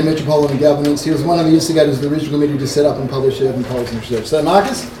development, and metropolitan governance. He was one of the instigators of the original committee to set up and publish urban policy research. So,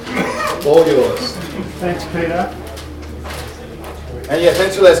 Marcus, all yours. Thanks, Peter. And yeah,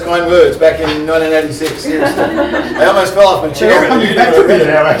 thanks for those kind words back in 1986. Seriously, I almost fell off my chair. They're all coming back to me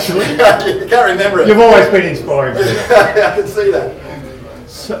now, actually. You can't remember it. You've always been inspiring. I can see that.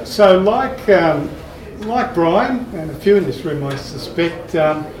 So like Brian and a few in this room, I suspect,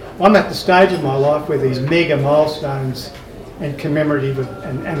 I'm at the stage of my life where these mega milestones and commemorative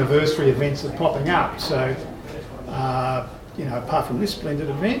and anniversary events are popping up. So, apart from this splendid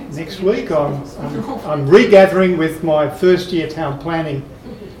event, next week I'm regathering with my first year town planning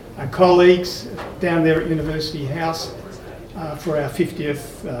colleagues down there at University House for our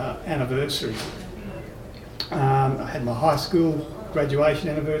 50th anniversary. I had my high school graduation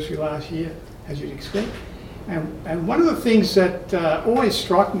anniversary last year, as you'd expect. And one of the things that always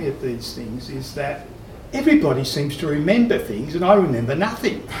struck me at these things is that everybody seems to remember things and I remember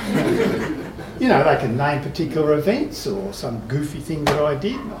nothing. They can name particular events or some goofy thing that I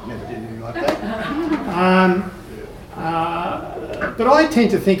did. I never did anything like that. But I tend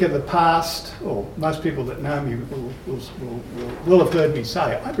to think of the past, or most people that know me will have heard me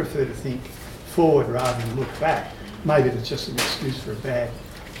say, I prefer to think forward rather than look back. Maybe it's just an excuse for a bad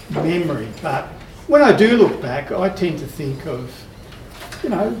memory. But when I do look back, I tend to think of,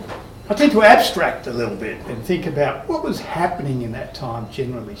 I tend to abstract a little bit and think about what was happening in that time,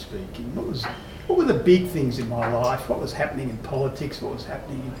 generally speaking. What were the big things in my life? What was happening in politics? What was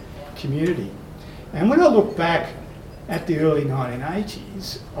happening in community? And when I look back at the early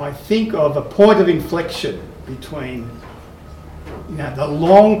 1980s, I think of a point of inflection between, the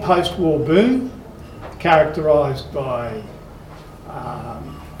long post-war boom, characterised by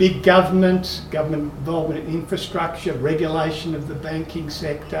big government involvement in infrastructure, regulation of the banking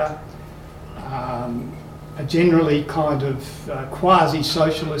sector, a generally kind of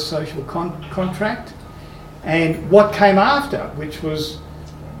quasi-socialist social contract, and what came after, which was,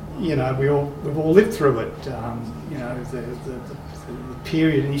 we've all lived through it. The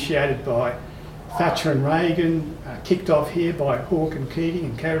period initiated by Thatcher and Reagan, kicked off here by Hawke and Keating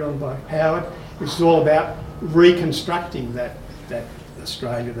and carried on by Howard, which is all about reconstructing that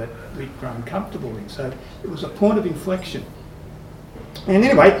Australia that we'd grown comfortable in. So it was a point of inflection. And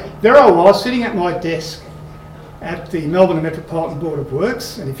anyway, there I was sitting at my desk at the Melbourne Metropolitan Board of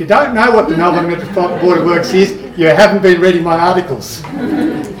Works. And if you don't know what the Melbourne Metropolitan Board of Works is, you haven't been reading my articles.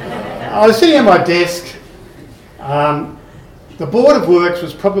 I was sitting at my desk. The Board of Works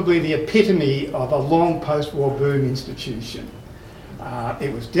was probably the epitome of a long post-war boom institution.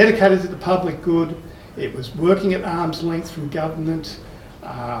 It was dedicated to the public good. It was working at arm's length from government.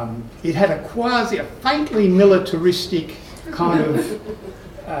 It had a faintly militaristic kind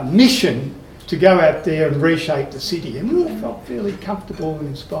of mission to go out there and reshape the city, and we all felt fairly comfortable and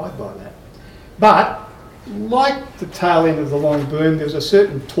inspired by that. But like the tail end of the long boom, there was a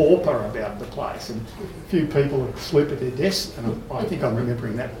certain torpor about the place, and a few people would sleep at their desks, and I think I'm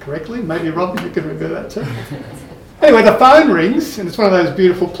remembering that correctly. Maybe Rob, you can remember that too. Anyway, the phone rings, and it's one of those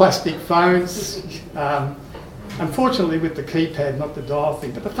beautiful plastic phones. Unfortunately with the keypad, not the dial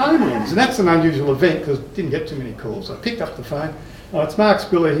thing, but the phone rings, and that's an unusual event because I didn't get too many calls. I picked up the phone. Oh, it's Mark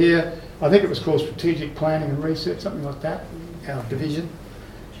Spiller here. I think it was called Strategic Planning and Research, something like that, our division.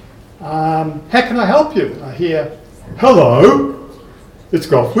 How can I help you? I hear, hello, it's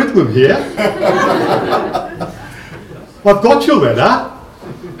Gough Whitlam here. I've got your letter.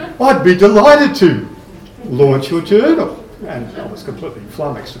 I'd be delighted to launch your journal. And I was completely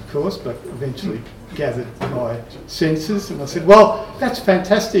flummoxed, of course, but eventually gathered my senses, and I said, well, that's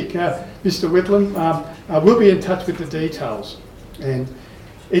fantastic, Mr. Whitlam. We'll be in touch with the details. And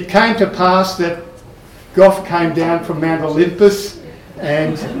it came to pass that Gough came down from Mount Olympus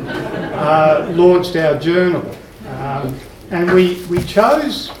and launched our journal. And we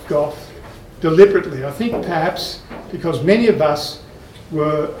chose Gough deliberately, I think perhaps because many of us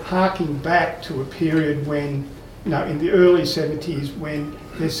were harking back to a period when, in the early 70s, when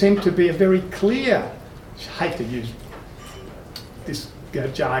there seemed to be a very clear, I hate to use this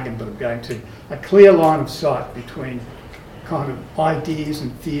jargon, but I'm going to, a clear line of sight between kind of ideas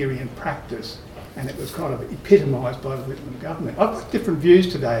and theory and practice, and it was kind of epitomised by the Whitlam government. I've got different views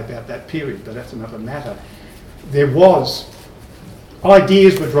today about that period, but that's another matter.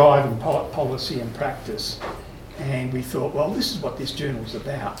 Ideas were driving policy and practice, and we thought, well, this is what this journal's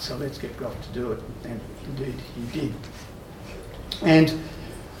about, so let's get Gough to do it, and indeed he did. And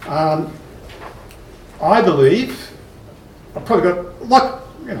I believe, I've probably got,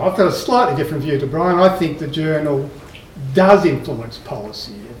 I've got a slightly different view to Brian. I think the journal does influence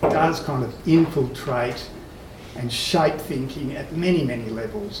policy. It does kind of infiltrate and shape thinking at many, many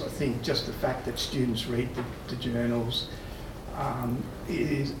levels. I think just the fact that students read the journals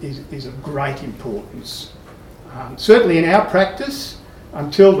is of great importance. Certainly in our practice,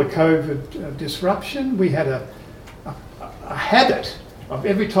 until the COVID disruption, we had a habit of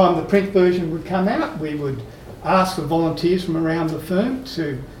every time the print version would come out, we would ask for volunteers from around the firm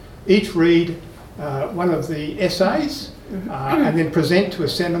to each read one of the essays and then present to a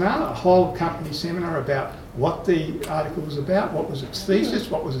seminar, a whole company seminar about what the article was about, what was its thesis,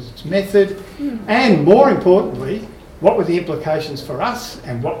 what was its method, and more importantly, what were the implications for us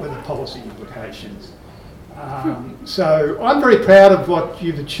and what were the policy implications. So I'm very proud of what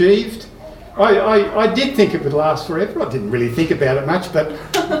you've achieved. I did think it would last forever. I didn't really think about it much, but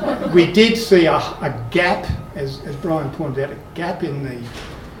we did see a gap, as Brian pointed out, a gap in the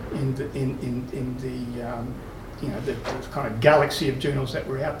kind of galaxy of journals that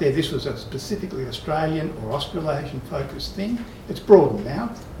were out there. This was a specifically Australian or Australasian focused thing. It's broadened now,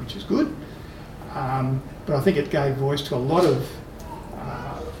 which is good. But I think it gave voice to a lot of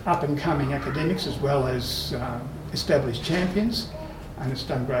up and coming academics as well as established champions, and it's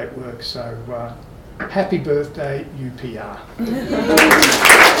done great work. So happy birthday, UPR.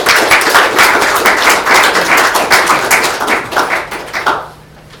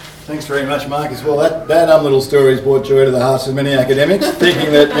 Thanks very much, Marcus. Well, that little story has brought joy to the hearts of many academics,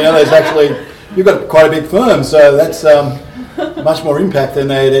 thinking that there's actually, you've got quite a big firm, so that's much more impact than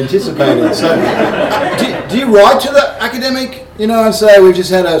they had anticipated. So, do you write to the academic, and say we've just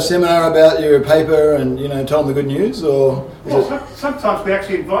had a seminar about your paper, and tell them the good news, or? Well, sometimes we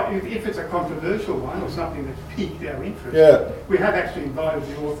actually invite, if it's a controversial one or something that's piqued our interest. Yeah. We have actually invited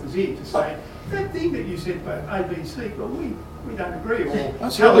the authors in to say that thing that you said about ABC. Well, we don't agree. Or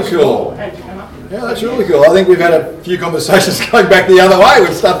that's really cool. How'd you come up with it? Yeah, that's really cool. I think we've had a few conversations going back the other way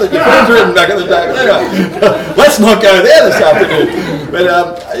with stuff that your friends written back in the day. But anyway, let's not go there this afternoon. But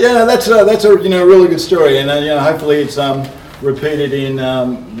that's a really good story, and hopefully it's repeated in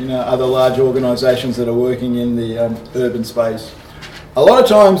other large organisations that are working in the urban space. A lot of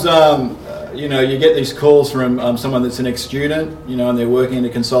times, you get these calls from someone that's an ex-student, and they're working in a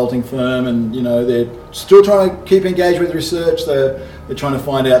consulting firm, and they're still trying to keep engaged with research. They're trying to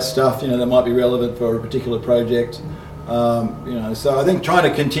find out stuff that might be relevant for a particular project. So I think trying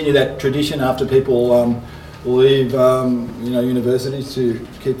to continue that tradition after people leave universities to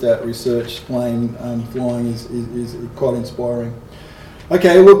keep that research flame flying is quite inspiring.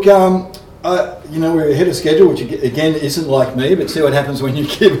 Okay, look, we're ahead of schedule, which again isn't like me, but see what happens when you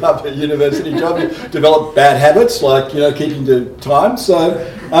give up a university job. You develop bad habits like keeping to time. So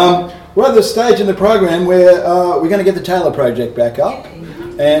we're at the stage in the program where we're going to get the Taylor Project back up,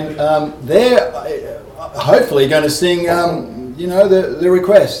 and they're hopefully going to sing the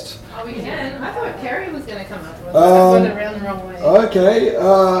request. Oh, we can. I thought Kerry was going to come up with it. I went around the wrong way. Okay.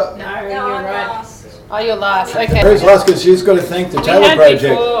 No, you're right. Oh, you're last. Okay. Kerry's last because she's got to thank the Taylor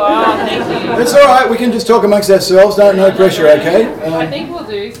Project. Oh, thank you. It's all right. We can just talk amongst ourselves. No pressure. Okay. I think we'll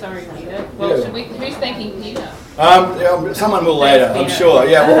do. Sorry, Peter. Well, yeah. Who's thanking Peter? Someone will later. I'm sure.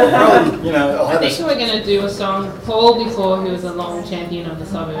 Yeah. Well, probably. I think we're going to do a song. Paul, before, who was a long champion of the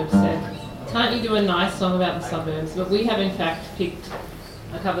suburbs, said, "Can't you do a nice song about the suburbs?" But we have in fact picked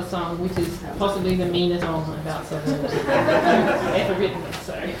a cover song which is possibly the meanest song about suburbs ever written.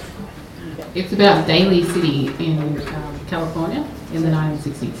 So it's about Daly City in California in the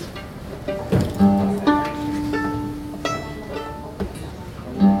 1960s.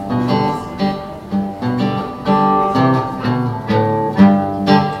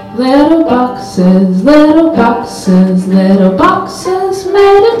 Little boxes, little boxes, little boxes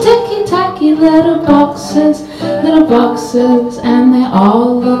made of ticky-tacky little boxes, and they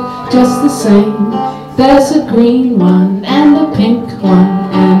all look just the same. There's a green one and a pink one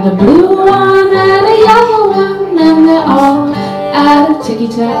and a blue one and a yellow one, and they're all out of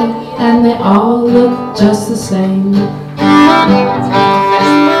ticky-tacky and they all look just the same.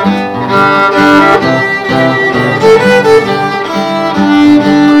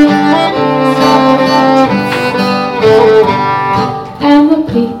 And the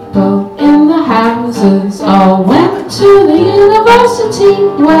people in the houses all went to the university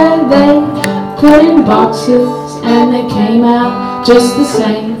where they put in boxes and they came out just the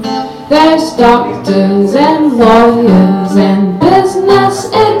same. There's doctors and lawyers and business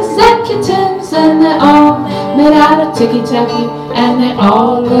executives, and they're all made out of ticky-tacky and they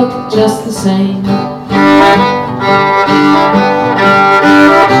all look just the same.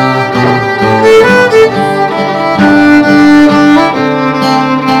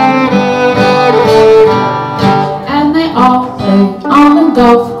 And they all play on the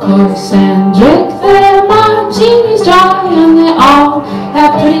golf course and drink their martinis dry, and they all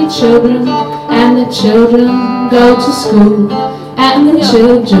have pretty children, and the children go to school, and the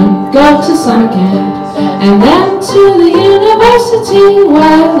children go to summer camp, and then to the university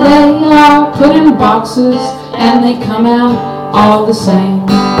where they are put in boxes and they come out all the same.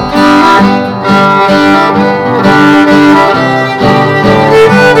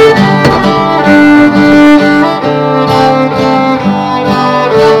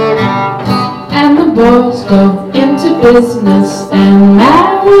 And the boys go into business and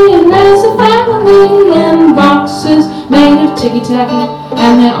marry and raise a family in boxes made of ticky-tacky,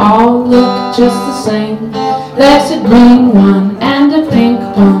 and they all look just the same. There's a green one and a pink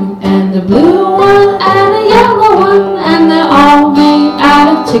one and a blue one and a yellow one, and they're all made out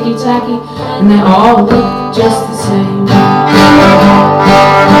of ticky-tacky and they all look just the same.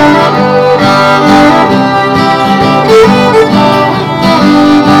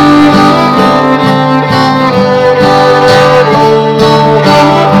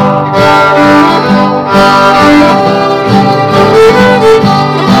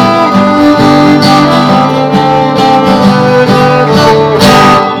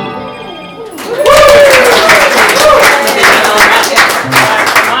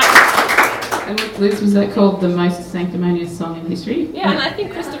 Was that called the most sanctimonious song in history? Yeah, and I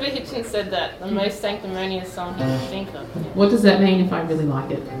think Christopher Hitchens said that, the most sanctimonious song he could think of. What does that mean if I really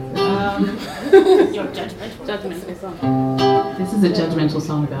like it? You're judgmental. Judgmental song. This is a judgmental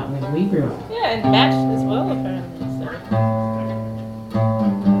song about when we grew up. Yeah, and Batch as well, apparently. So.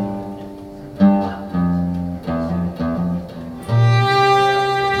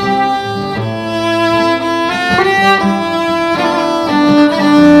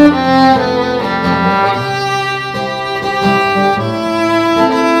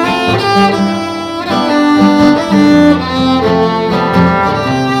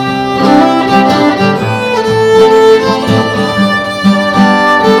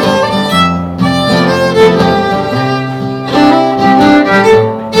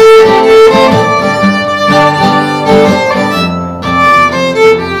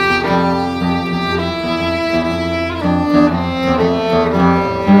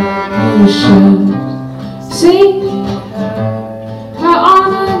 You should see her on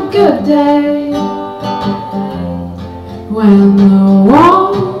a good day when the wall